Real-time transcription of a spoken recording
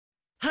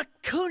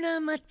Hakuna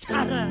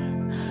Matata.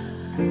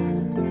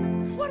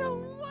 What a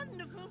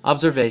wonderful...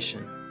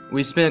 Observation.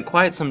 We spent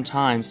quite some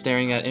time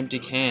staring at empty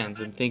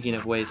cans and thinking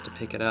of ways to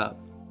pick it up.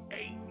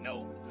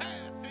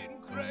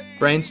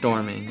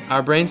 Brainstorming.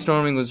 Our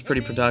brainstorming was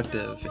pretty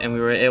productive, and we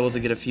were able to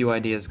get a few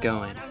ideas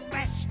going.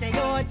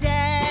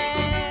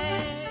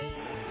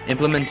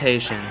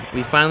 Implementation.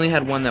 We finally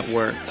had one that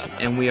worked,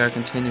 and we are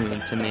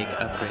continuing to make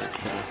upgrades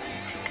to this.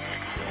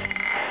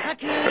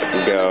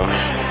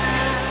 Go.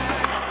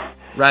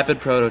 Rapid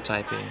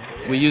prototyping.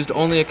 We used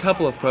only a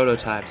couple of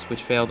prototypes,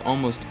 which failed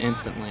almost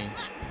instantly.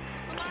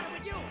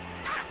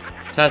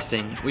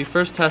 Testing. We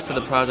first tested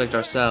the project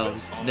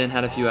ourselves, then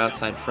had a few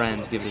outside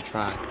friends give it a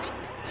try.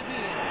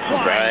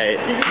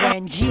 Right.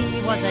 When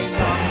he was a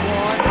young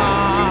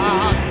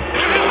warthog.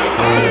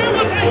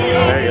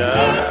 There you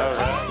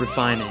go.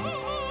 Refining.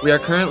 We are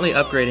currently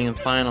upgrading and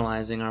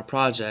finalizing our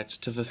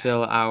project to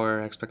fulfill our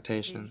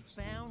expectations.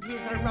 Found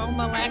his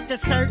aroma lacked a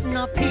certain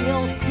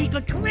appeal. He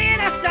could clear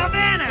the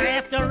savannah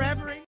after